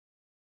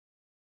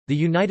The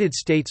United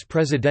States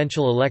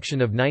presidential election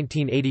of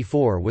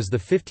 1984 was the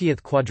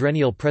 50th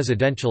quadrennial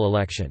presidential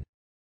election.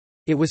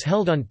 It was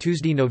held on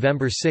Tuesday,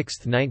 November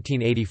 6,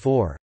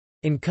 1984.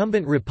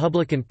 Incumbent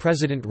Republican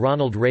President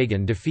Ronald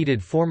Reagan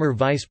defeated former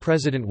Vice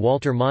President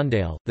Walter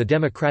Mondale, the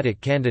Democratic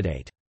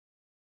candidate.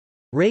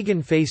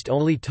 Reagan faced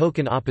only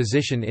token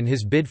opposition in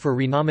his bid for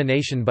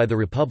renomination by the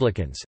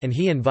Republicans, and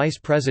he and Vice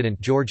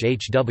President George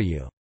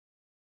H.W.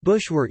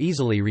 Bush were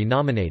easily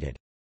renominated.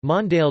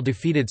 Mondale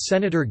defeated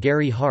Senator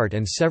Gary Hart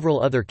and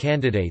several other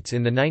candidates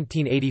in the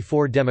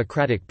 1984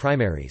 Democratic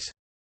primaries.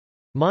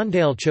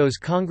 Mondale chose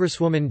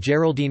Congresswoman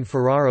Geraldine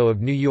Ferraro of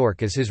New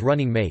York as his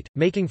running mate,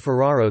 making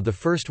Ferraro the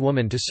first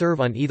woman to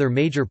serve on either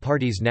major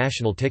party's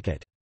national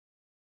ticket.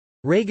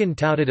 Reagan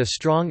touted a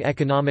strong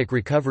economic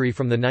recovery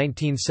from the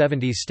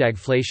 1970s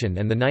stagflation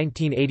and the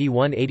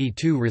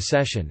 1981–82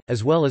 recession,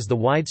 as well as the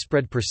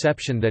widespread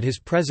perception that his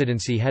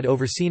presidency had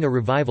overseen a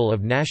revival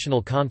of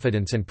national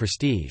confidence and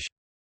prestige.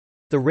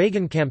 The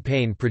Reagan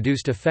campaign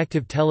produced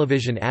effective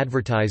television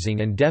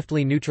advertising and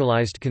deftly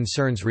neutralized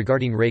concerns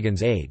regarding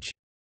Reagan's age.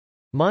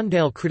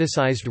 Mondale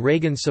criticized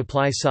Reagan's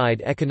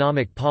supply-side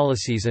economic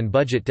policies and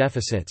budget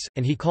deficits,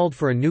 and he called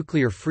for a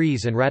nuclear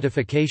freeze and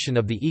ratification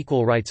of the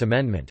Equal Rights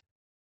Amendment.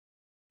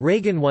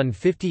 Reagan won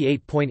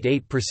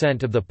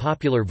 58.8% of the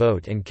popular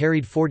vote and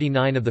carried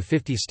 49 of the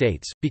 50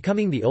 states,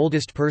 becoming the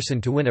oldest person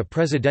to win a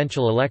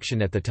presidential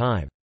election at the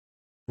time.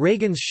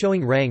 Reagan's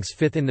showing ranks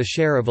 5th in the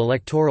share of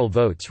electoral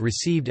votes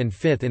received and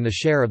 5th in the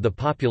share of the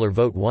popular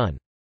vote won.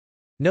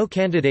 No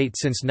candidate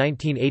since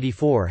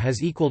 1984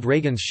 has equaled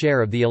Reagan's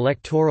share of the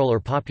electoral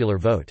or popular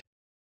vote.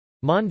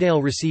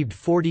 Mondale received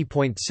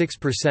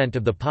 40.6%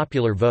 of the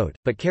popular vote,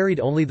 but carried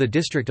only the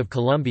District of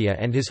Columbia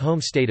and his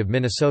home state of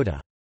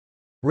Minnesota.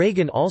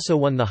 Reagan also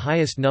won the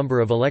highest number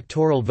of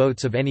electoral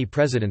votes of any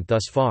president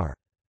thus far.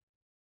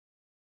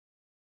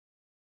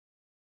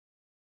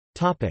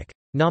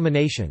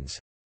 Nominations.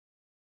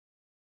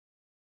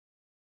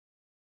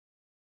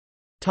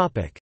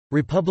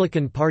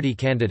 Republican Party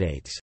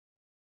candidates.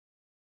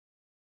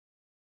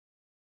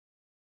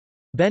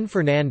 Ben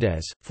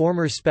Fernandez,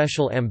 former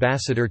Special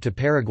Ambassador to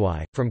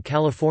Paraguay, from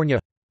California.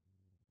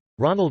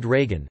 Ronald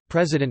Reagan,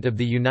 President of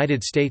the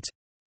United States.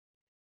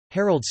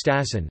 Harold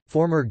Stassen,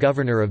 former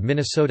Governor of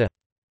Minnesota.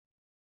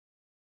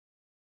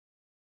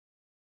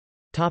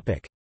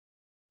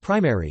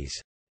 Primaries.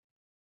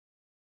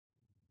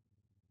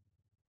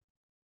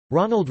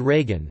 Ronald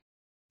Reagan,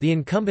 the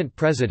incumbent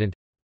president,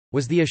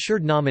 was the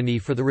assured nominee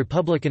for the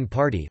Republican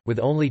Party, with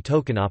only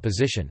token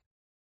opposition.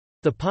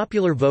 The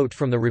popular vote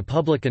from the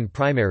Republican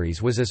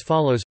primaries was as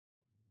follows: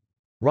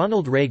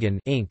 Ronald Reagan,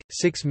 Inc.,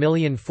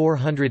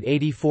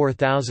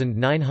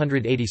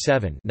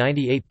 6,484,987,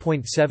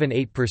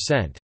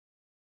 98.78%.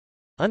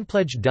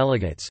 Unpledged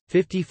delegates,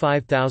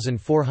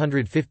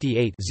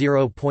 55,458,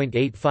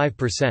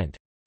 0.85%.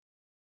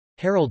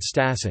 Harold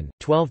Stassen,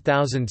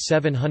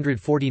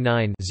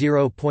 12,749,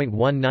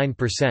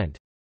 0.19%.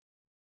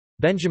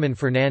 Benjamin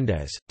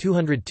Fernandez,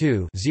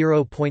 202,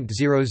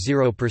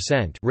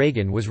 0.00%.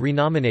 Reagan was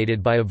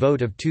renominated by a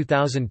vote of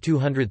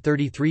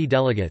 2,233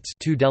 delegates.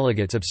 2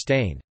 delegates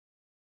abstained.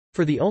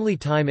 For the only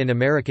time in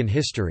American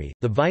history,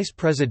 the vice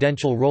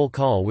presidential roll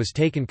call was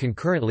taken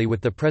concurrently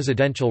with the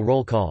presidential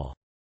roll call.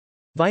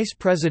 Vice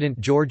President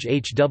George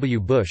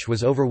H.W. Bush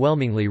was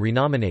overwhelmingly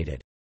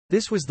renominated.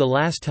 This was the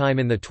last time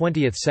in the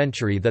 20th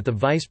century that the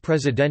vice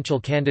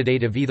presidential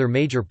candidate of either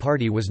major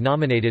party was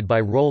nominated by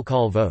roll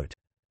call vote.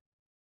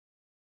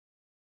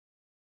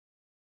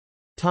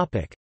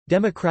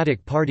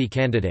 Democratic Party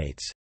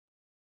candidates.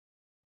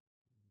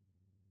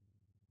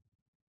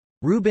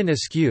 Reuben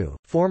Askew,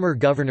 former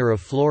Governor of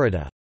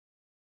Florida.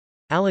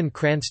 Alan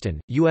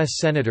Cranston, U.S.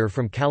 Senator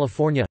from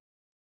California.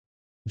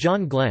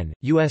 John Glenn,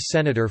 U.S.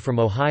 Senator from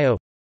Ohio.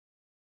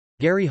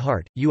 Gary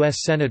Hart,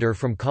 U.S. Senator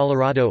from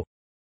Colorado.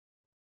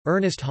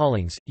 Ernest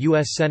Hollings,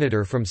 U.S.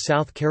 Senator from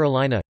South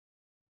Carolina.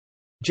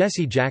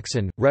 Jesse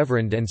Jackson,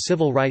 Reverend and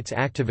civil rights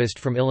activist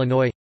from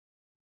Illinois.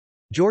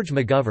 George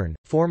McGovern,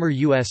 former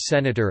U.S.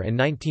 Senator and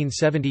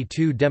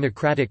 1972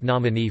 Democratic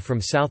nominee from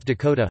South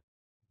Dakota.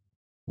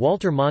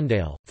 Walter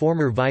Mondale,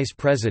 former Vice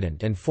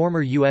President and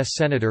former U.S.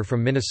 Senator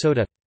from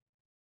Minnesota.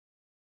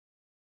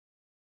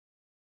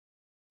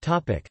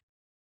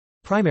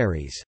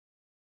 Primaries.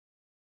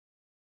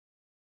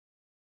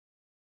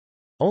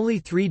 Only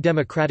 3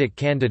 Democratic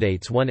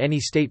candidates won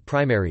any state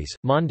primaries: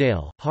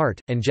 Mondale,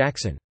 Hart, and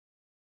Jackson.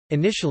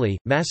 Initially,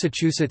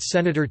 Massachusetts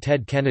Senator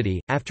Ted Kennedy,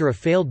 after a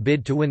failed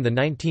bid to win the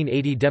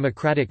 1980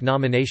 Democratic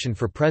nomination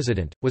for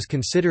president, was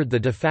considered the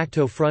de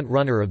facto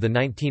front-runner of the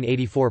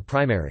 1984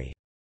 primary.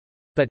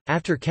 But,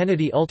 after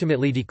Kennedy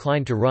ultimately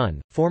declined to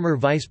run, former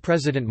Vice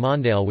President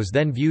Mondale was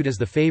then viewed as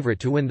the favorite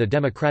to win the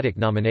Democratic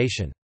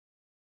nomination.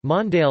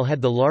 Mondale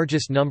had the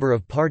largest number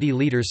of party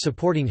leaders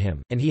supporting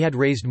him, and he had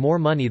raised more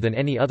money than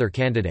any other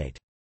candidate.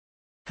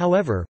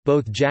 However,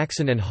 both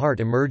Jackson and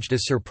Hart emerged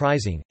as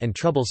surprising, and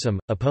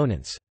troublesome,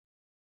 opponents.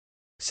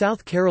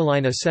 South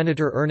Carolina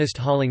Senator Ernest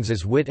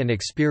Hollings's wit and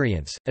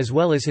experience, as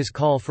well as his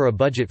call for a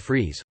budget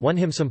freeze, won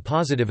him some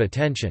positive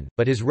attention,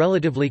 but his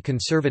relatively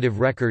conservative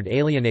record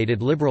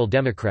alienated liberal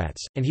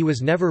Democrats, and he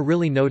was never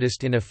really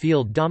noticed in a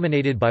field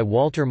dominated by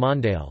Walter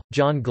Mondale,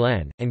 John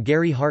Glenn, and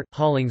Gary Hart.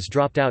 Hollings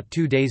dropped out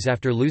 2 days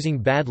after losing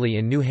badly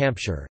in New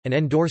Hampshire, and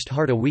endorsed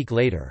Hart a week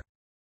later.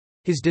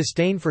 His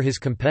disdain for his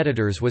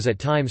competitors was at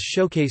times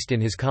showcased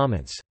in his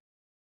comments.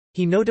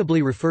 He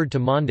notably referred to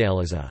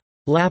Mondale as a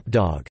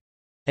lapdog,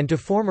 and to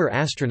former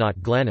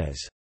astronaut Glenn as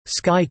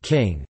Sky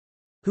King,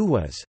 who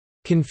was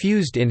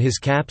confused in his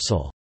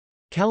capsule.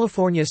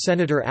 California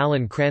Senator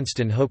Alan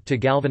Cranston hoped to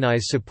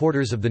galvanize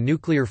supporters of the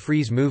nuclear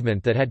freeze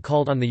movement that had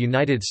called on the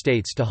United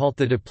States to halt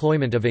the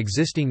deployment of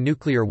existing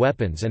nuclear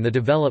weapons and the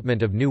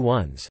development of new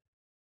ones.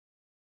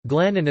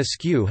 Glenn and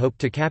Askew hoped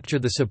to capture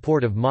the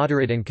support of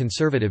moderate and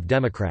conservative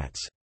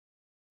Democrats.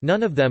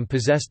 None of them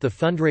possessed the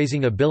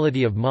fundraising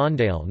ability of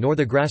Mondale nor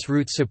the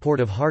grassroots support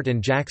of Hart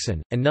and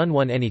Jackson, and none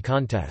won any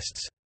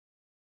contests.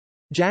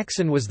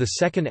 Jackson was the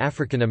second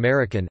African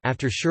American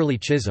after Shirley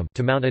Chisholm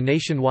to mount a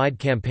nationwide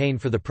campaign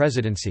for the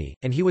presidency,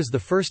 and he was the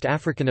first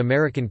African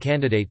American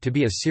candidate to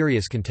be a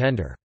serious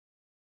contender.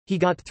 He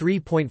got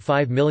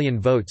 3.5 million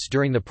votes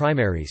during the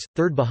primaries,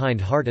 third behind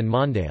Hart and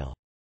Mondale.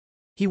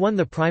 He won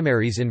the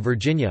primaries in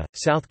Virginia,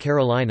 South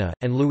Carolina,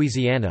 and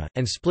Louisiana,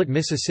 and split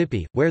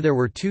Mississippi, where there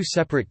were 2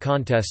 separate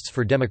contests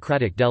for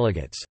Democratic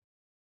delegates.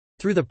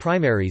 Through the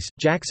primaries,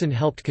 Jackson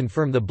helped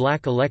confirm the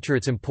black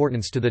electorate's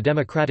importance to the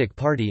Democratic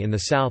Party in the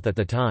South at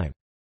the time.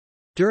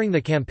 During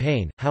the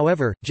campaign,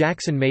 however,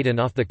 Jackson made an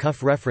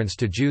off-the-cuff reference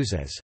to Jews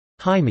as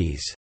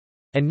Hymies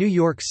and New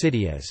York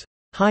City as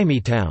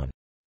Hymietown,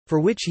 for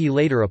which he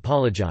later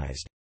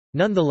apologized.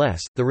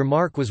 Nonetheless, the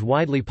remark was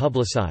widely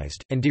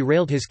publicized, and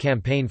derailed his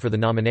campaign for the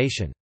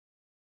nomination.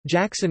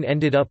 Jackson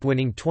ended up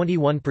winning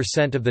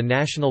 21% of the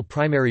national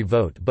primary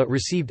vote but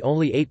received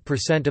only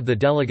 8% of the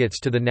delegates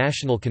to the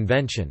national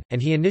convention,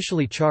 and he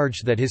initially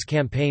charged that his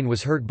campaign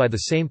was hurt by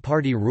the same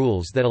party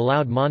rules that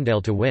allowed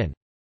Mondale to win.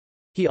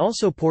 He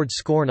also poured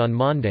scorn on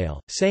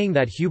Mondale, saying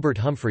that Hubert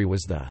Humphrey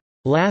was the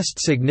last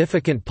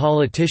significant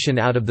politician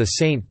out of the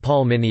St.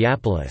 Paul,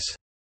 Minneapolis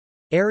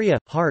area.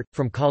 Hart,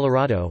 from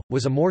Colorado,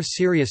 was a more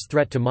serious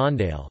threat to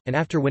Mondale, and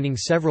after winning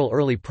several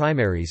early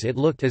primaries it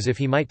looked as if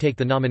he might take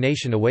the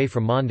nomination away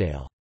from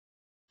Mondale.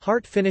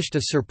 Hart finished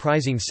a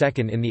surprising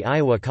second in the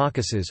Iowa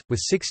caucuses, with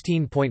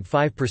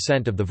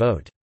 16.5% of the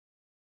vote.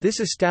 This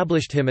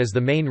established him as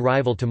the main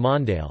rival to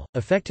Mondale,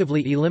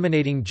 effectively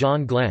eliminating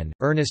John Glenn,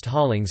 Ernest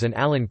Hollings and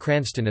Alan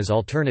Cranston as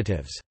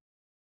alternatives.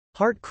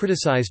 Hart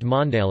criticized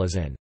Mondale as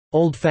an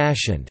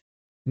old-fashioned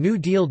New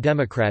Deal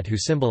Democrat who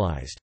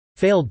symbolized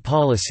failed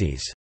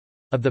policies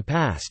of the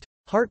past.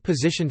 Hart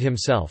positioned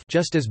himself,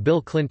 just as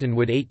Bill Clinton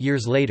would 8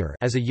 years later,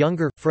 as a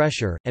younger,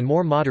 fresher, and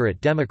more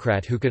moderate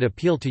Democrat who could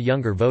appeal to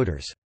younger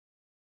voters.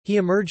 He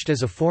emerged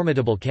as a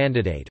formidable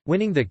candidate,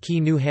 winning the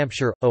key New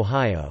Hampshire,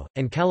 Ohio,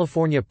 and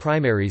California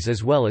primaries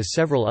as well as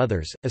several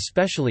others,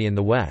 especially in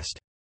the West.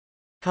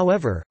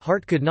 However,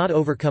 Hart could not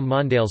overcome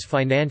Mondale's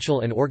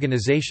financial and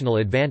organizational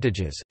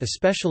advantages,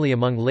 especially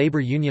among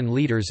labor union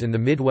leaders in the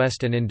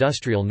Midwest and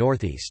industrial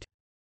Northeast.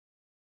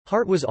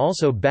 Hart was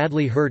also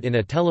badly hurt in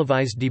a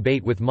televised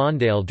debate with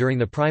Mondale during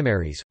the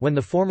primaries, when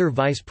the former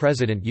vice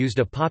president used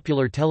a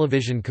popular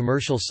television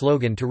commercial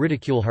slogan to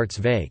ridicule Hart's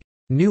vague,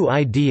 "New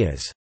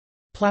Ideas"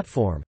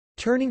 platform.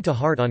 Turning to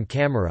Hart on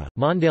camera,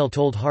 Mondale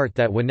told Hart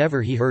that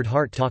whenever he heard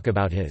Hart talk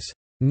about his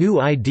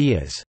 "new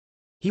ideas,"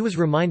 he was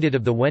reminded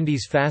of the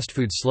Wendy's fast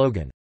food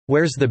slogan,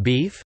 "Where's the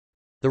beef?"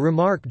 The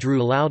remark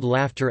drew loud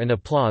laughter and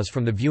applause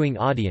from the viewing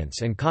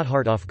audience and caught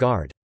Hart off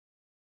guard.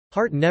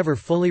 Hart never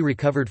fully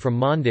recovered from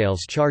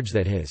Mondale's charge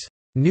that his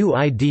 "new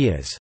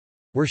ideas"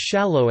 were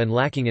shallow and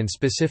lacking in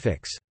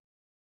specifics.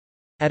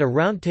 At a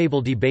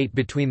roundtable debate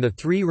between the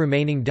 3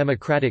 remaining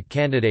Democratic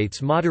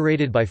candidates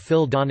moderated by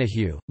Phil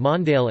Donahue,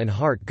 Mondale and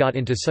Hart got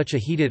into such a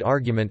heated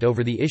argument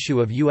over the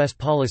issue of U.S.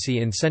 policy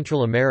in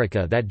Central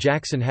America that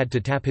Jackson had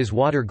to tap his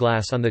water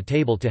glass on the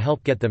table to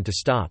help get them to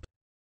stop.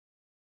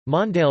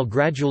 Mondale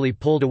gradually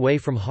pulled away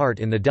from Hart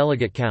in the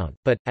delegate count,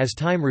 but, as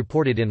Time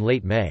reported in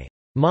late May,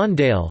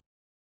 Mondale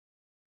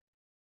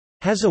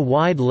has a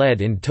wide lead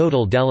in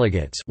total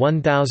delegates,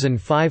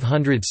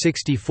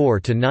 1,564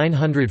 to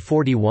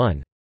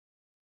 941.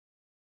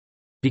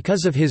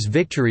 Because of his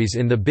victories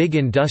in the big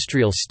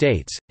industrial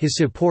states, his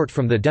support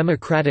from the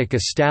Democratic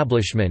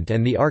establishment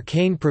and the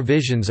arcane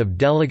provisions of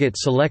delegate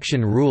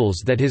selection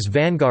rules that his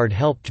vanguard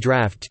helped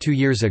draft 2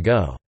 years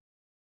ago.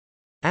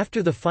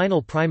 After the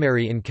final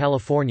primary in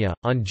California,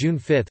 on June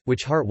 5,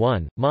 which Hart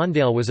won,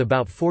 Mondale was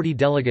about 40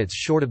 delegates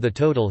short of the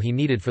total he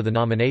needed for the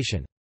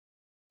nomination.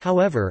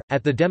 However,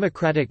 at the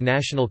Democratic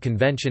National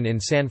Convention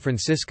in San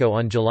Francisco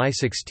on July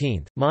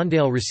 16,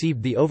 Mondale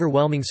received the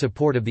overwhelming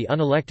support of the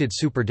unelected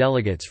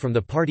superdelegates from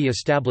the party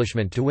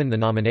establishment to win the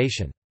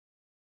nomination.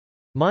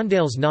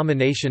 Mondale's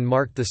nomination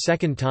marked the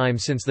second time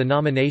since the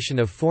nomination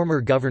of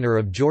former Governor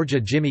of Georgia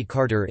Jimmy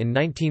Carter in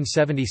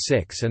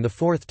 1976 and the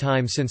fourth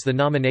time since the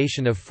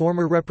nomination of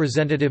former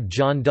Representative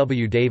John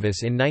W.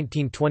 Davis in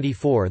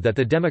 1924 that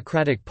the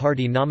Democratic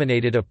Party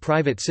nominated a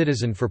private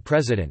citizen for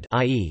president,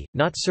 i.e.,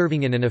 not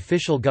serving in an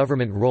official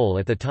government role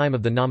at the time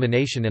of the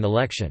nomination and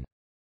election.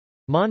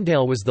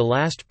 Mondale was the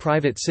last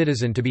private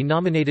citizen to be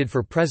nominated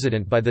for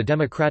president by the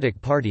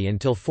Democratic Party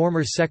until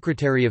former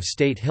Secretary of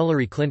State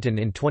Hillary Clinton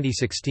in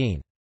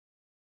 2016.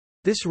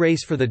 This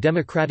race for the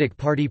Democratic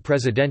Party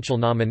presidential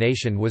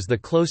nomination was the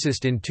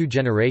closest in 2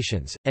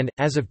 generations, and,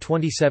 as of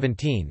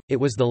 2017, it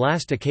was the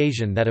last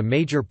occasion that a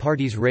major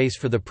party's race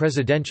for the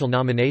presidential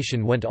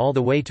nomination went all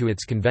the way to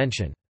its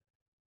convention.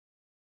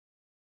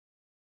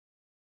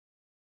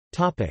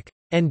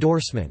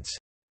 Endorsements.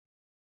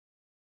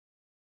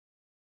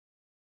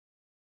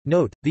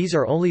 Note, these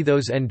are only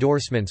those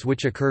endorsements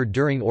which occurred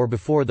during or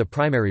before the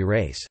primary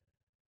race.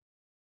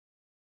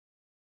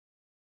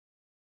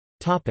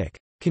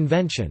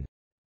 Convention.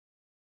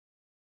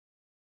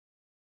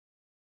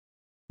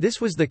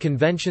 This was the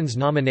convention's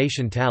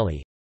nomination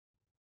tally.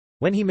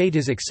 When he made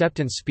his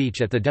acceptance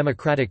speech at the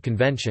Democratic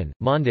Convention,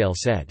 Mondale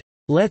said,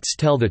 "Let's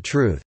tell the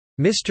truth.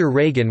 Mr.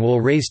 Reagan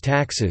will raise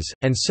taxes,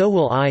 and so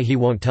will I. He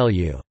won't tell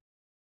you.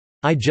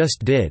 I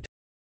just did."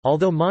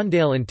 Although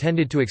Mondale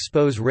intended to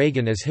expose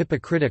Reagan as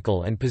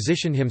hypocritical and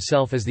position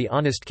himself as the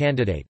honest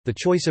candidate, the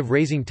choice of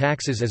raising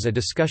taxes as a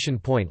discussion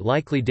point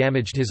likely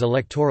damaged his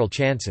electoral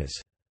chances.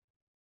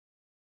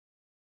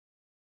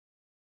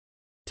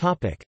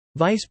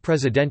 Vice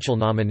presidential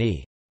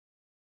nominee.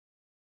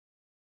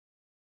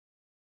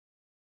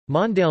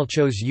 Mondale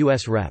chose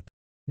U.S. Rep.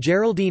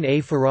 Geraldine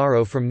A.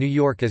 Ferraro from New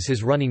York as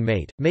his running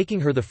mate, making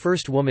her the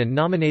first woman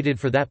nominated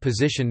for that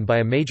position by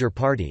a major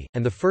party,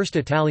 and the first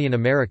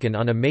Italian-American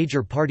on a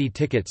major party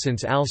ticket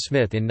since Al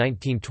Smith in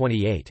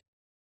 1928.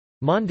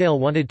 Mondale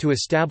wanted to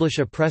establish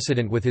a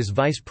precedent with his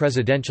vice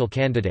presidential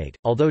candidate,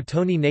 although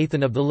Toni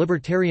Nathan of the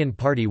Libertarian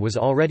Party was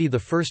already the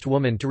first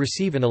woman to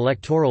receive an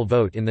electoral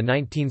vote in the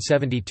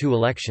 1972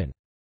 election.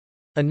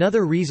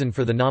 Another reason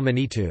for the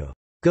nominee to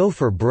go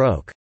for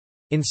broke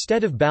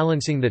instead of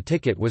balancing the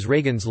ticket was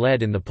Reagan's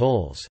lead in the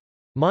polls.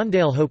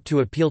 Mondale hoped to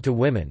appeal to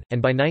women,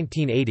 and by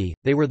 1980,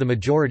 they were the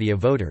majority of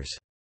voters.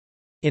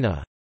 In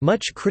a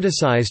much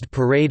criticized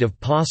parade of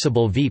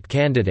possible VP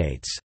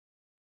candidates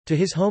to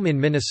his home in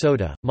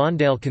Minnesota,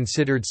 Mondale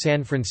considered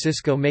San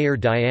Francisco Mayor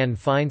Dianne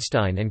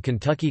Feinstein and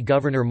Kentucky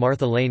Governor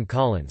Martha Lane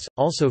Collins,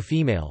 also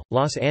female,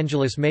 Los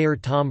Angeles Mayor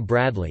Tom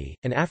Bradley,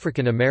 an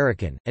African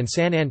American, and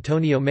San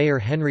Antonio Mayor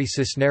Henry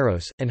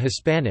Cisneros, an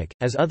Hispanic,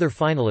 as other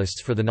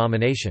finalists for the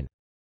nomination.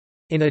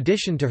 In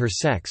addition to her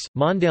sex,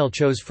 Mondale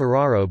chose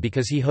Ferraro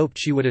because he hoped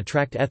she would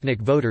attract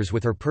ethnic voters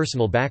with her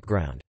personal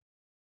background.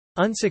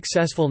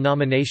 Unsuccessful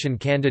nomination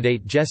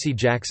candidate Jesse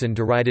Jackson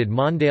derided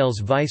Mondale's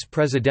vice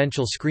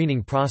presidential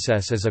screening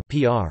process as a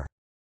PR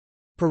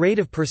parade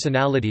of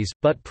personalities,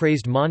 but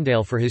praised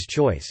Mondale for his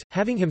choice,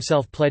 having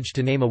himself pledged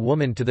to name a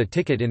woman to the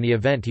ticket in the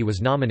event he was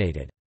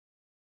nominated.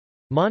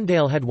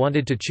 Mondale had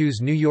wanted to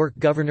choose New York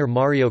Governor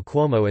Mario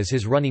Cuomo as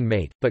his running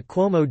mate, but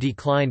Cuomo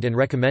declined and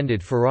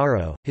recommended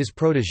Ferraro, his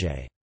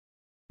protégé.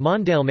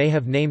 Mondale may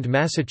have named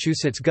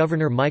Massachusetts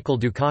Governor Michael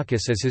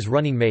Dukakis as his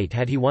running mate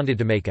had he wanted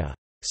to make a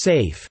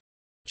safe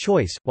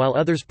choice, while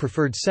others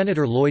preferred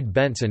Senator Lloyd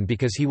Bentsen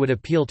because he would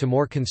appeal to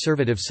more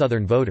conservative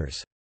Southern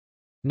voters.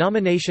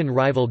 Nomination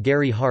rival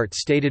Gary Hart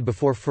stated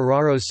before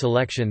Ferraro's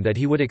selection that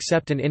he would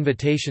accept an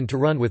invitation to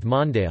run with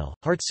Mondale.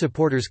 Hart's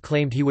supporters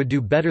claimed he would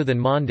do better than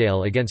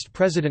Mondale against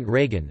President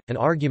Reagan, an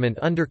argument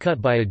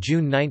undercut by a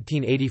June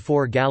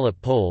 1984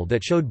 Gallup poll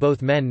that showed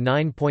both men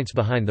 9 points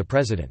behind the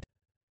president.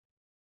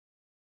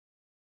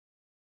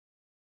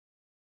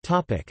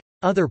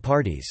 Other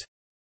parties.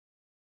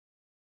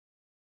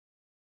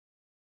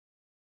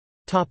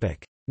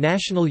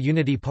 National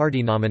Unity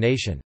Party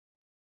nomination.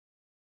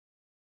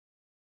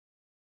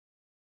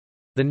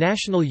 The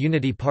National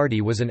Unity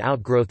Party was an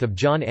outgrowth of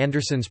John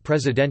Anderson's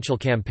presidential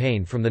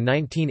campaign from the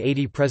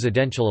 1980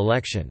 presidential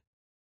election.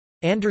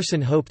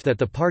 Anderson hoped that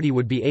the party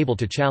would be able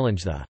to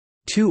challenge the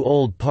two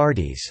old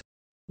parties,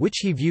 which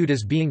he viewed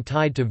as being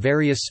tied to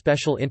various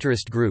special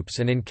interest groups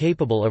and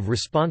incapable of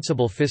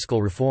responsible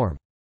fiscal reform.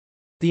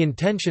 The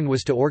intention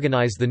was to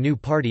organize the new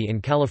party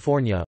in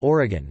California,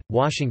 Oregon,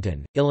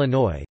 Washington,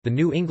 Illinois, the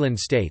New England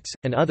states,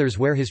 and others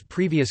where his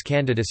previous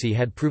candidacy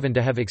had proven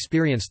to have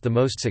experienced the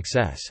most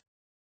success.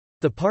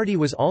 The party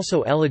was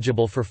also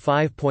eligible for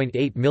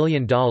 $5.8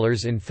 million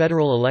in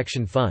federal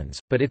election funds,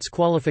 but its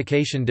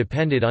qualification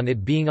depended on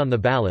it being on the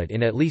ballot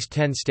in at least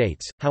 10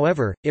 states.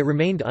 However, it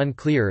remained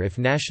unclear if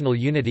National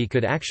Unity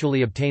could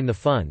actually obtain the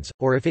funds,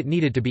 or if it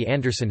needed to be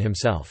Anderson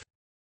himself.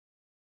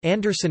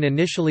 Anderson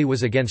initially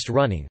was against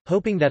running,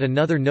 hoping that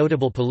another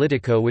notable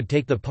politico would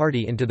take the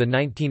party into the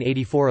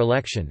 1984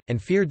 election, and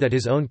feared that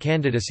his own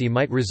candidacy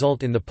might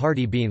result in the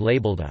party being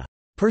labeled a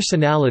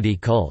personality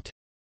cult.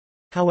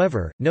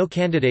 However, no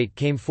candidate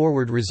came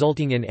forward,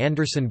 resulting in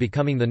Anderson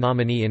becoming the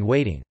nominee in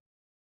waiting.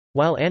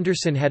 While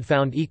Anderson had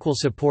found equal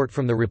support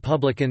from the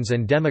Republicans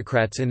and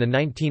Democrats in the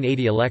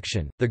 1980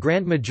 election, the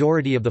grand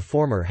majority of the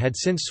former had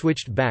since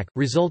switched back,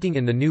 resulting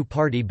in the new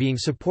party being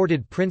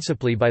supported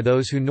principally by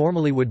those who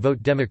normally would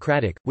vote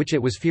Democratic, which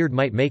it was feared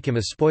might make him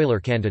a spoiler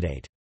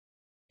candidate.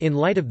 In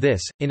light of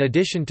this, in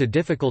addition to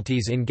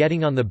difficulties in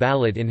getting on the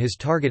ballot in his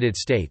targeted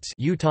states,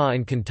 Utah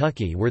and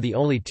Kentucky were the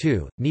only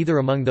two, neither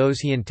among those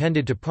he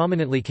intended to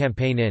prominently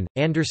campaign in.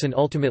 Anderson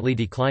ultimately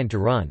declined to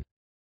run.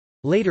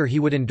 Later he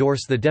would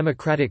endorse the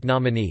Democratic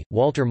nominee,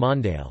 Walter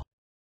Mondale.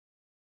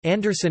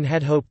 Anderson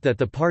had hoped that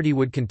the party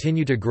would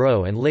continue to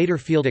grow and later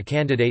field a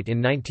candidate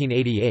in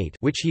 1988,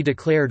 which he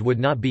declared would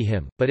not be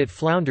him, but it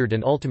floundered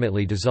and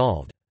ultimately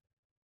dissolved.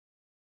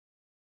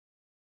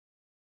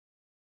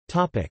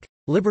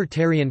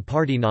 Libertarian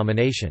Party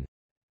nomination.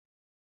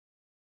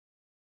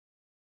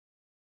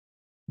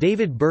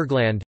 David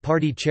Bergland,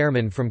 party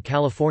chairman from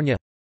California.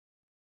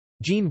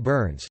 Gene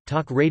Burns,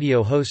 talk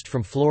radio host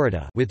from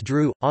Florida,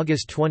 withdrew,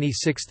 August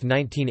 26,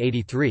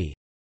 1983.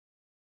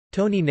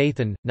 Tony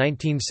Nathan,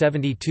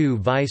 1972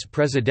 vice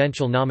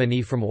presidential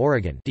nominee from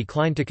Oregon,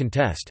 declined to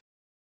contest.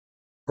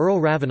 Earl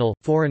Ravenel,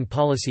 foreign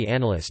policy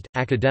analyst,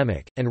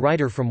 academic, and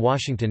writer from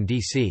Washington,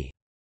 D.C.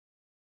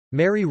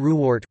 Mary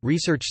Ruwart,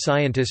 research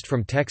scientist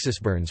from Texas.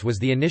 Burns was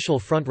the initial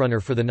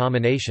frontrunner for the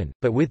nomination,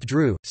 but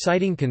withdrew,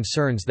 citing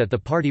concerns that the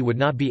party would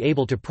not be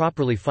able to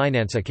properly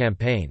finance a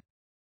campaign.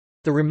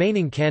 The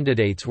remaining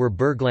candidates were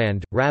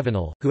Bergland,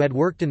 Ravenel, who had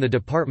worked in the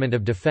Department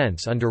of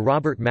Defense under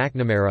Robert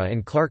McNamara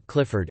and Clark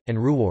Clifford, and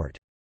Ruwart.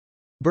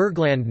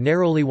 Bergland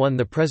narrowly won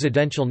the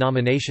presidential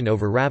nomination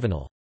over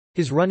Ravenel.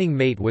 His running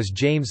mate was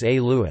James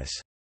A. Lewis.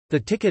 The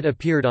ticket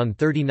appeared on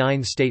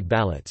 39 state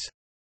ballots.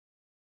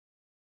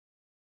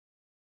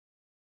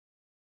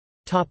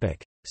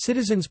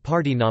 Citizens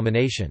Party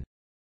nomination.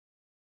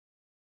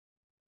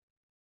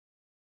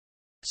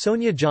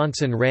 Sonia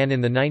Johnson ran in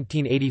the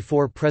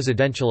 1984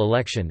 presidential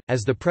election,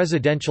 as the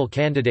presidential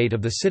candidate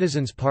of the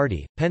Citizens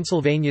Party,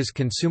 Pennsylvania's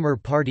Consumer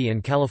Party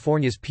and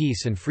California's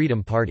Peace and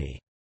Freedom Party.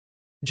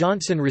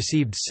 Johnson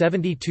received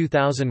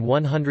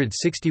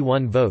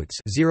 72,161 votes,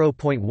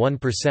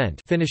 0.1%,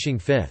 finishing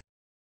fifth.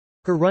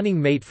 Her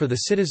running mate for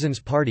the Citizens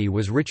Party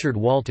was Richard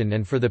Walton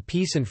and for the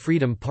Peace and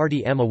Freedom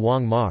Party Emma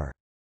Wong Mar.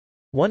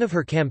 One of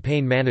her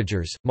campaign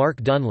managers,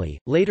 Mark Dunley,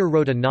 later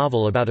wrote a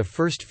novel about a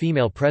first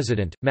female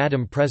president,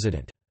 Madam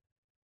President.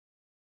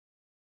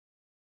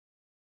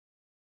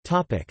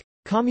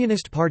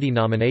 Communist Party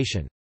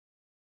nomination.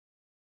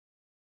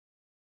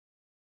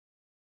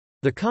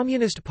 The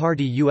Communist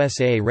Party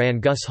USA ran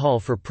Gus Hall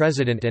for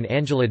president and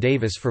Angela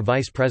Davis for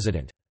vice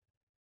president.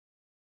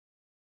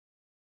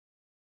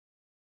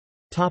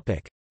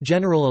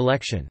 General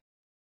election.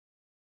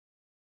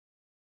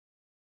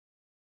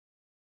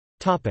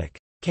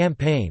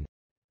 Campaign.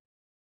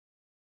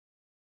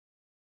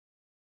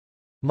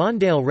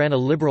 Mondale ran a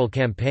liberal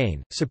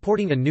campaign,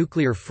 supporting a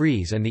nuclear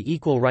freeze and the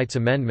Equal Rights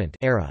Amendment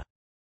era.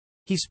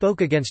 He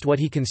spoke against what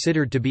he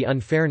considered to be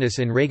unfairness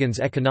in Reagan's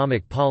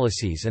economic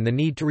policies and the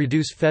need to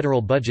reduce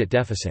federal budget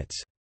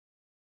deficits.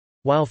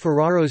 While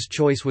Ferraro's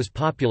choice was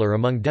popular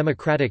among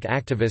Democratic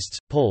activists,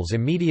 polls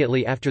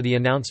immediately after the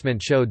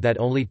announcement showed that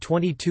only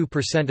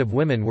 22% of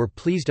women were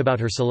pleased about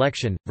her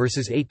selection,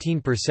 versus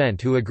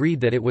 18% who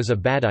agreed that it was a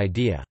bad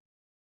idea.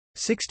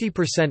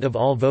 60% of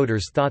all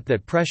voters thought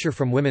that pressure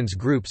from women's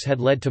groups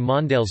had led to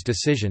Mondale's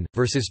decision,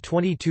 versus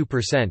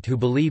 22% who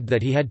believed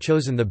that he had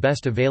chosen the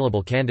best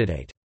available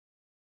candidate.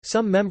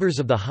 Some members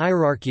of the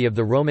hierarchy of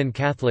the Roman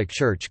Catholic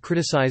Church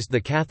criticized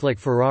the Catholic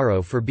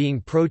Ferraro for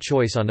being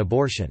pro-choice on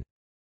abortion.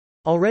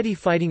 Already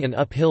fighting an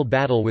uphill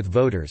battle with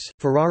voters,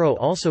 Ferraro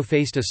also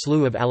faced a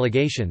slew of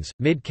allegations,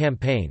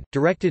 mid-campaign,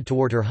 directed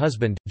toward her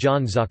husband,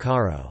 John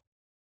Zaccaro.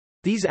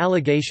 These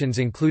allegations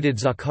included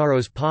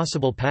Zaccaro's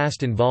possible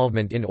past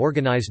involvement in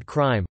organized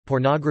crime,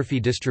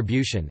 pornography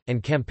distribution,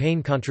 and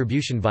campaign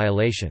contribution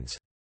violations.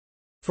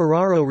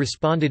 Ferraro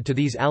responded to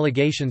these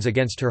allegations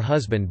against her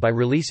husband by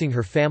releasing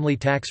her family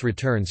tax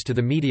returns to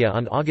the media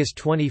on August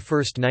 21,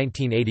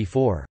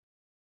 1984.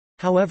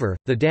 However,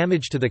 the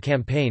damage to the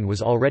campaign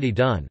was already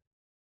done.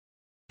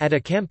 At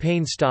a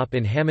campaign stop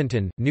in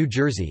Hamilton, New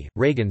Jersey,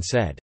 Reagan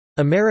said,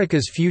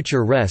 "America's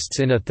future rests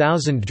in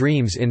 1,000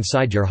 dreams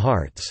inside your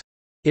hearts.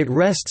 It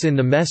rests in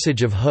the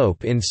message of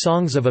hope in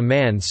songs of a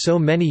man so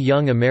many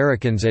young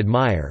Americans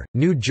admire,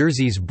 New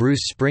Jersey's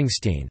Bruce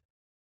Springsteen."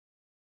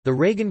 The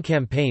Reagan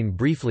campaign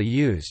briefly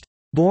used,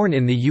 "Born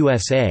in the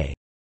USA,"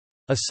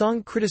 a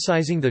song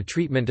criticizing the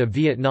treatment of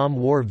Vietnam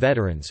War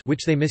veterans,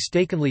 which they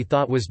mistakenly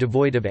thought was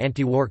devoid of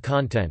anti-war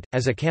content,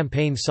 as a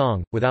campaign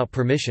song, without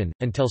permission,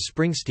 until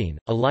Springsteen,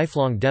 a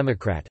lifelong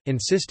Democrat,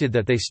 insisted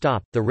that they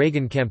stop. The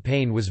Reagan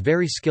campaign was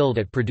very skilled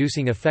at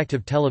producing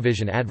effective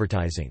television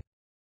advertising.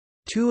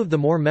 Two of the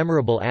more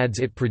memorable ads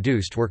it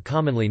produced were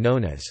commonly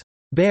known as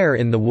 "Bear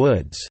in the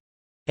Woods"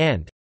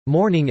 and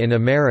 "Morning in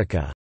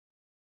America."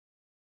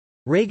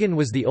 Reagan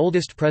was the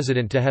oldest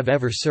president to have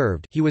ever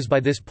served. He was by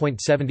this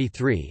point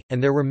 73,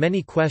 and there were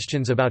many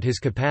questions about his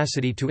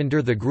capacity to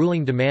endure the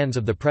grueling demands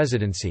of the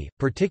presidency,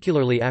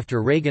 particularly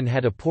after Reagan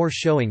had a poor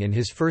showing in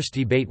his first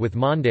debate with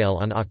Mondale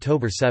on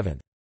October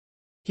 7.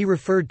 He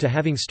referred to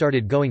having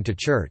started going to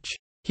church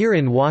here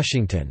in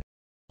Washington,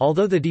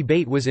 although the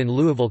debate was in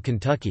Louisville,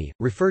 Kentucky,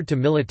 referred to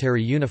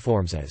military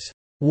uniforms as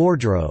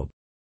wardrobe,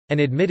 and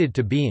admitted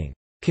to being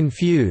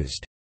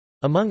confused,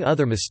 among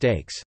other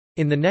mistakes.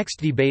 In the next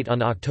debate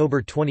on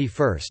October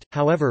 21,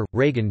 however,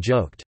 Reagan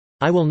joked,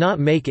 "I will not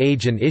make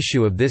age an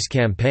issue of this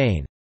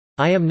campaign.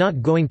 I am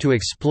not going to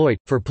exploit,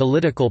 for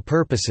political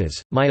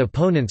purposes, my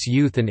opponent's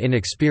youth and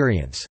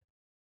inexperience."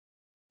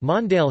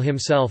 Mondale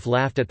himself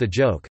laughed at the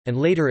joke, and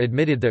later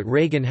admitted that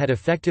Reagan had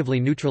effectively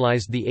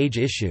neutralized the age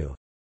issue.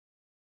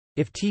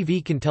 "If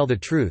TV can tell the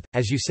truth,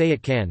 as you say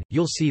it can,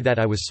 you'll see that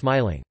I was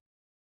smiling.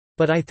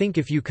 But I think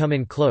if you come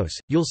in close,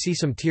 you'll see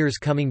some tears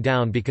coming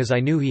down because I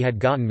knew he had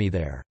gotten me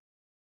there.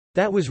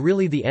 That was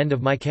really the end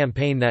of my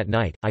campaign that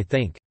night, I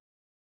think.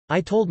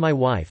 I told my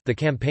wife the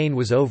campaign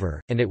was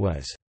over, and it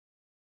was."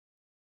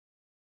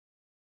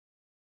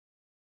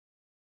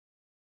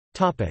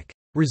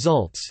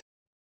 Results.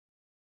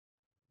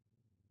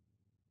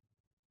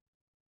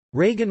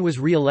 Reagan was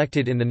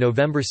re-elected in the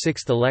November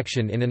 6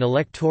 election in an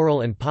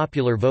electoral and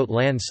popular vote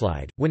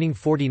landslide, winning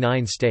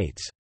 49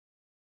 states.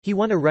 He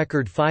won a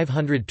record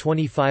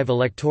 525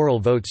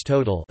 electoral votes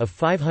total of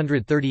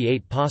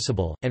 538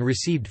 possible, and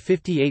received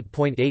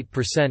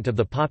 58.8% of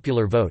the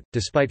popular vote.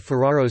 Despite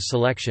Ferraro's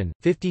selection,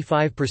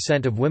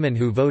 55% of women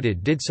who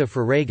voted did so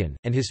for Reagan,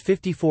 and his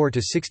 54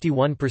 to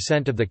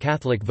 61% of the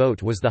Catholic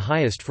vote was the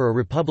highest for a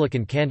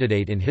Republican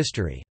candidate in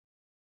history.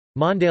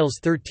 Mondale's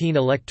 13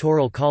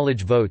 electoral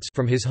college votes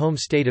from his home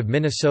state of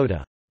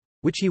Minnesota,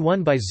 which he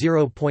won by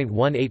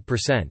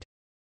 0.18%,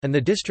 and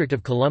the District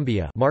of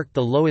Columbia marked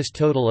the lowest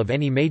total of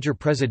any major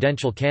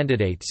presidential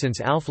candidate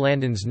since Alf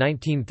Landon's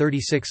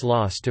 1936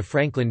 loss to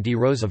Franklin D.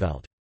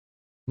 Roosevelt.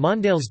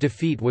 Mondale's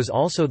defeat was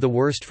also the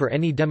worst for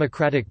any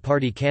Democratic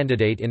Party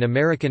candidate in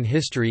American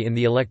history in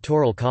the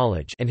Electoral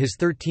College, and his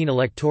 13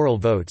 electoral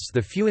votes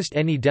the fewest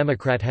any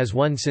Democrat has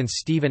won since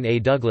Stephen A.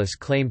 Douglas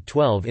claimed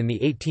 12 in the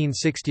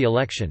 1860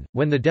 election,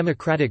 when the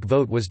Democratic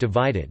vote was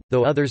divided,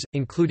 though others,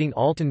 including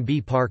Alton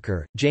B.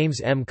 Parker,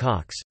 James M.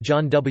 Cox,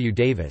 John W.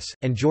 Davis,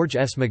 and George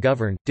S.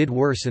 McGovern, did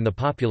worse in the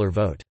popular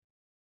vote.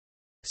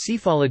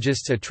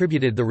 Psephologists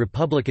attributed the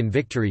Republican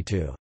victory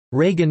to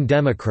Reagan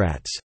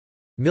Democrats.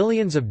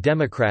 Millions of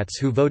Democrats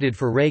who voted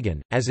for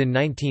Reagan, as in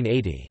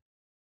 1980.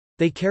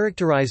 They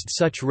characterized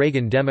such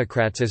Reagan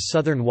Democrats as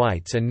Southern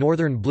whites and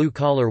Northern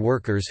blue-collar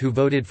workers who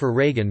voted for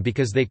Reagan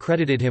because they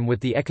credited him with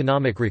the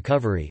economic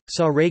recovery,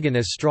 saw Reagan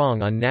as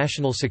strong on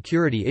national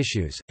security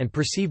issues, and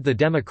perceived the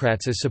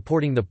Democrats as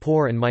supporting the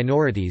poor and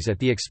minorities at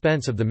the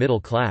expense of the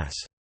middle class.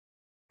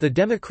 The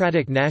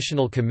Democratic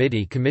National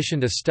Committee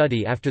commissioned a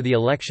study after the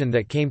election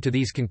that came to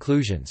these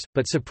conclusions,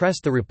 but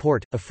suppressed the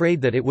report,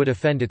 afraid that it would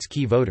offend its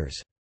key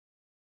voters.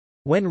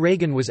 When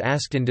Reagan was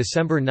asked in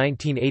December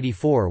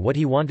 1984 what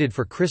he wanted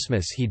for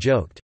Christmas, he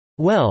joked,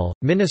 "Well,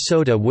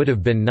 Minnesota would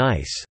have been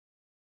nice."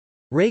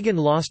 Reagan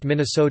lost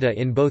Minnesota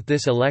in both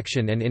this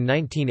election and in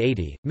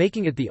 1980,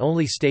 making it the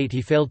only state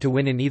he failed to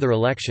win in either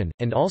election,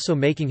 and also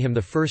making him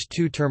the first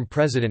two-term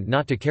president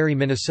not to carry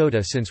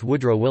Minnesota since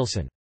Woodrow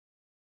Wilson.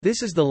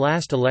 This is the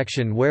last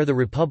election where the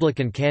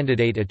Republican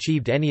candidate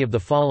achieved any of the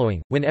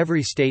following: win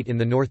every state in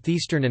the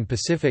northeastern and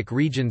Pacific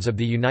regions of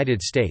the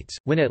United States,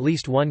 win at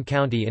least one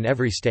county in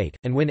every state,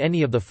 and win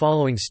any of the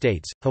following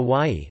states: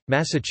 Hawaii,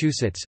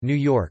 Massachusetts, New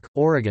York,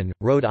 Oregon,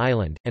 Rhode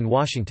Island, and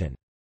Washington.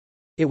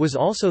 It was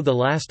also the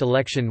last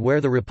election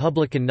where the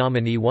Republican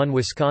nominee won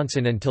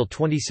Wisconsin until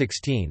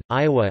 2016,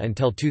 Iowa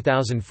until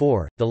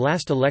 2004, the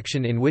last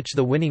election in which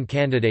the winning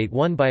candidate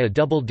won by a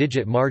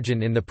double-digit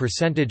margin in the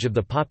percentage of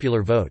the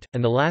popular vote,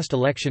 and the last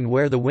election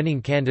where the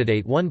winning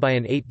candidate won by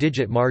an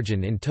 8-digit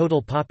margin in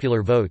total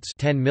popular votes,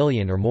 10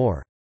 million or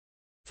more.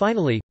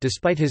 Finally,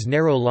 despite his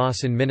narrow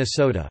loss in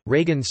Minnesota,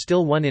 Reagan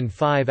still won in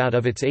 5 out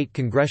of its 8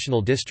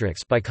 congressional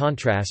districts. By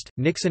contrast,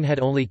 Nixon had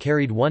only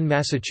carried one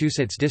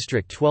Massachusetts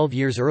district 12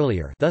 years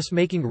earlier, thus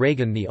making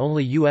Reagan the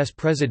only U.S.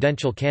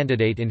 presidential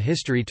candidate in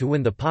history to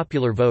win the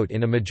popular vote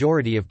in a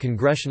majority of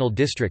congressional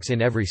districts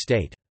in every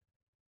state.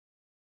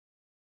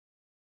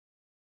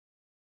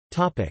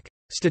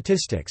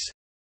 Statistics.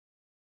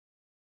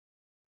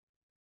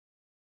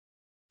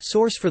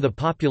 Source for the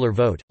popular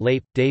vote: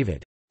 Leip,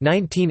 David.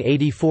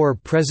 1984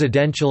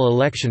 presidential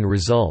election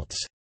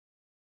results.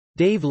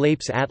 Dave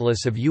Leip's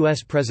Atlas of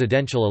U.S.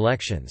 Presidential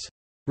Elections.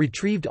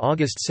 Retrieved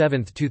August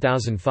 7,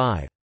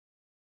 2005.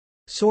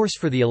 Source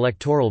for the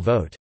electoral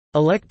vote.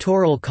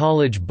 Electoral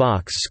College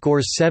box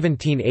scores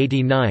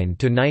 1789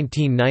 to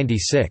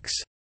 1996.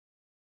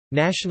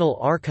 National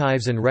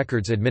Archives and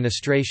Records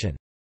Administration.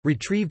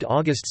 Retrieved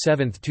August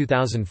 7,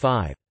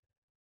 2005.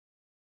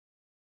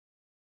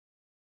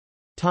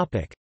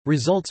 Topic: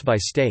 Results by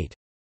state.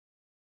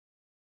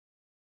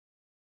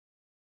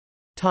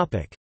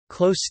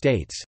 Close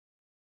states.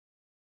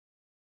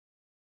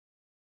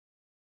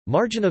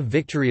 Margin of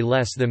victory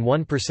less than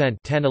 1%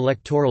 10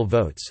 electoral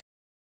votes.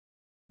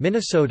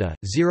 Minnesota,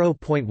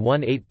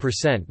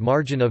 0.18%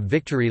 margin of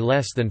victory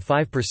less than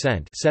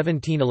 5%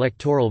 17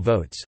 electoral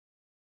votes.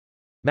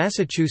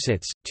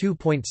 Massachusetts,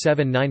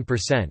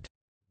 2.79%.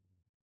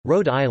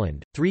 Rhode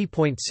Island,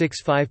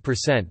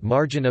 3.65%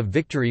 margin of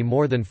victory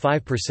more than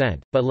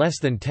 5%, but less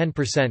than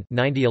 10%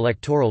 90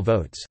 electoral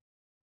votes.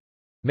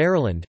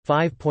 Maryland,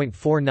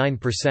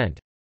 5.49%.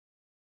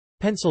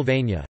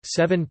 Pennsylvania,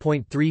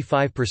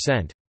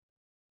 7.35%.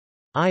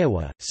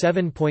 Iowa,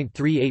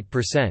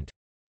 7.38%.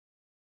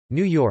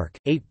 New York,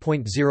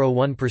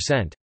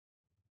 8.01%.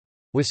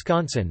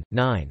 Wisconsin,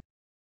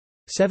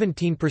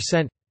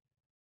 9.17%.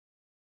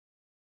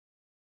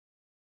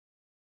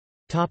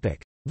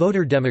 Topic: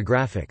 Voter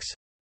demographics.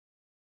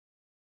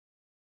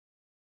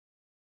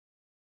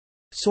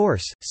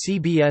 Source: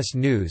 CBS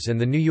News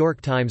and The New York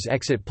Times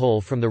exit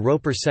poll from the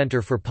Roper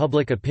Center for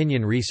Public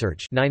Opinion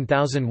Research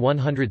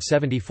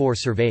 9,174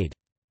 surveyed.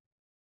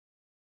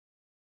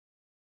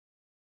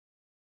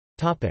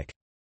 Topic: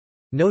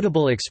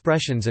 Notable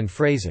expressions and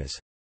phrases.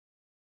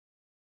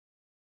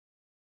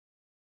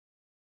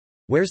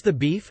 "Where's the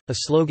beef?" a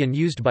slogan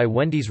used by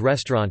Wendy's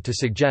restaurant to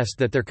suggest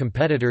that their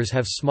competitors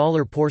have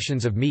smaller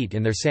portions of meat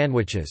in their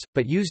sandwiches,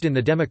 but used in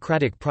the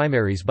Democratic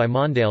primaries by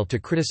Mondale to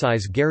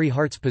criticize Gary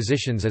Hart's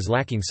positions as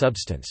lacking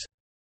substance.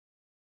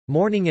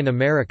 "Morning in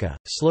America,"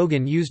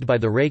 slogan used by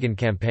the Reagan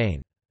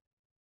campaign.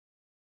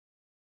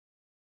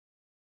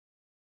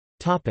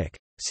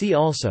 See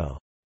also: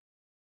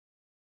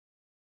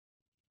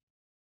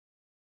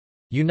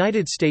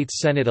 United States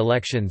Senate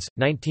elections,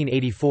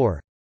 1984.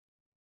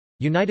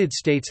 United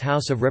States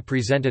House of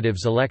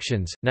Representatives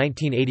elections,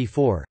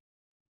 1984.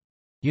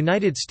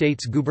 United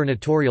States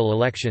gubernatorial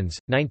elections,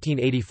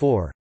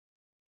 1984.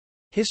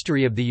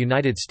 History of the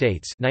United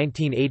States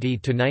 1980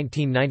 to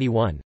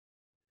 1991.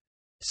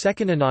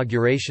 Second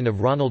inauguration of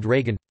Ronald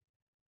Reagan.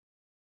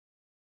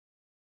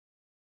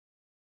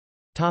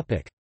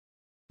 Topic: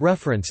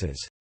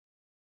 References.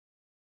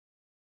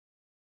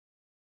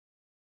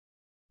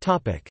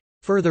 Topic: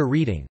 Further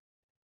reading.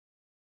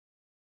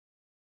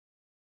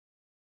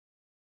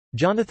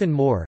 Jonathan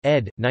Moore,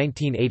 ed.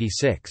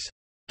 1986.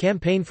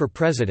 Campaign for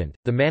President,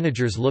 The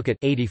Manager's Look at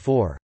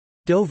 84.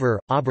 Dover,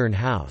 Auburn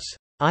House.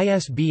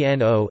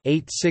 ISBN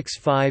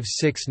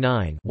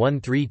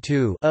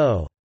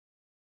 0-86569-132-0.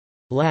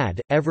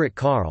 Ladd, Everett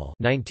Carl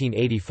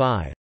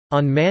 1985.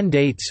 On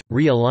Mandates,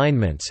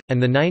 Realignments,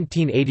 and the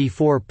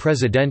 1984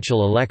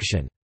 Presidential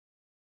Election.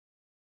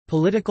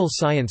 Political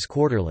Science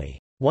Quarterly.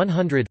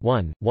 100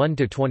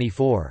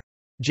 1–24.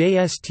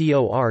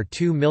 JSTOR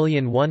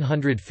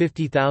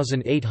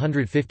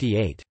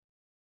 2150858.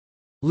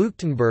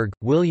 Leuchtenberg,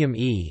 William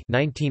E.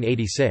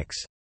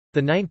 1986.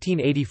 The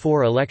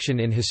 1984 Election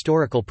in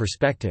Historical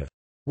Perspective.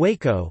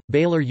 Waco,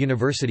 Baylor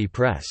University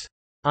Press.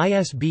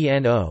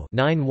 ISBN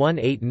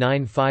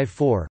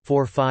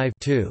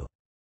 0-918954-45-2.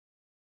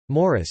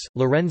 Morris,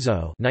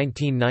 Lorenzo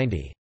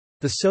 1990.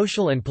 The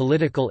Social and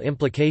Political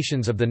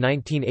Implications of the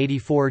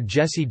 1984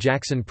 Jesse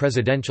Jackson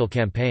Presidential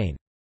Campaign.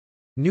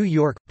 New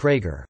York,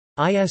 Prager.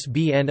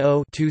 ISBN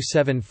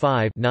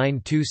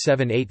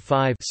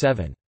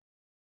 0-275-92785-7.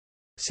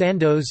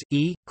 Sandoz,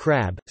 E.,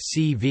 Crabb,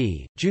 C.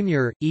 V.,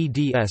 Jr.,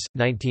 eds.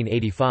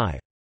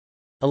 1985.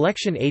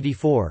 Election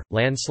 84,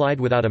 Landslide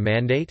Without a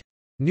Mandate?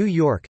 New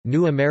York,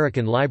 New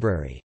American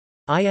Library.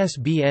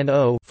 ISBN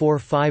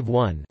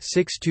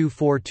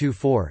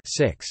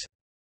 0-451-62424-6.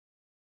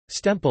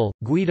 Stempel,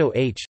 Guido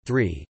H.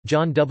 3,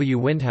 John W.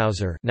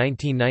 Windhauser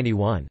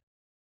 1991.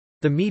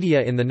 The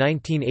Media in the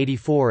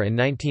 1984 and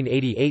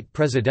 1988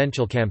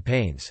 Presidential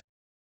Campaigns.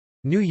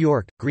 New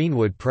York,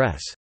 Greenwood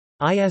Press.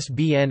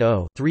 ISBN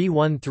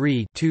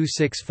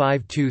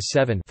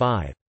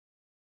 0-313-26527-5.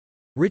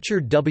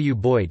 Richard W.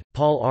 Boyd,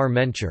 Paul R.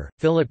 Mencher,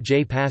 Philip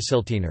J.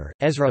 Passiltiner,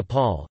 Ezra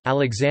Paul,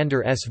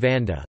 Alexander S.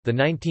 Vanda, The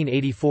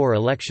 1984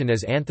 Election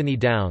as Anthony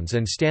Downs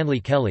and Stanley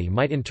Kelly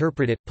Might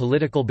Interpret It,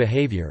 Political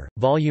Behavior,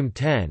 Volume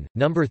 10,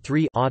 No.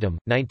 3 Autumn,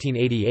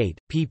 1988,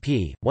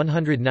 pp.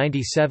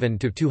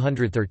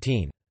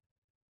 197–213.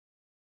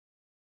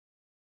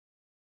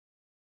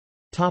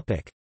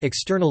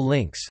 External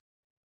links.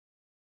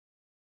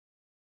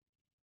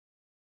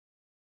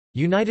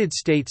 United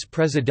States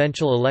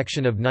presidential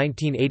election of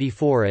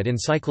 1984 at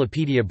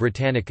Encyclopaedia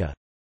Britannica.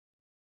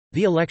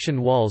 The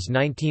Election Walls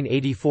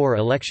 1984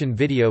 election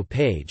video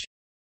page.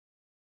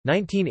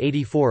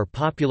 1984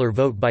 popular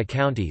vote by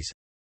counties.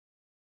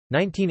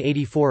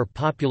 1984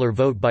 popular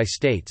vote by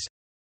states.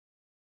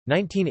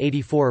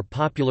 1984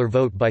 popular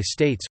vote by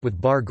states with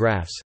bar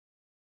graphs.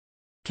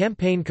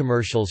 Campaign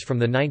commercials from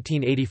the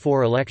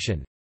 1984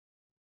 election.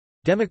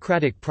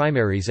 Democratic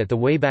primaries at the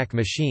Wayback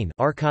Machine,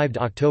 archived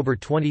October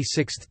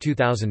 26,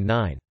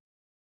 2009.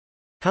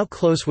 How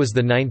close was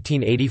the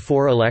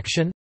 1984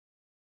 election?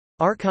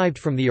 Archived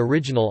from the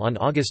original on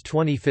August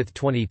 25,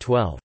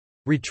 2012.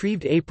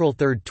 Retrieved April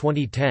 3,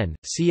 2010,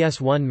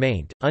 CS1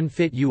 maint,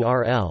 unfit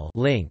URL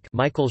link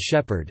Michael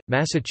Shepard,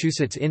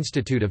 Massachusetts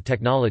Institute of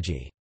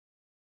Technology.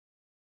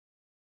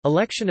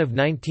 Election of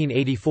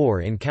 1984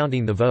 in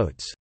counting the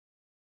votes.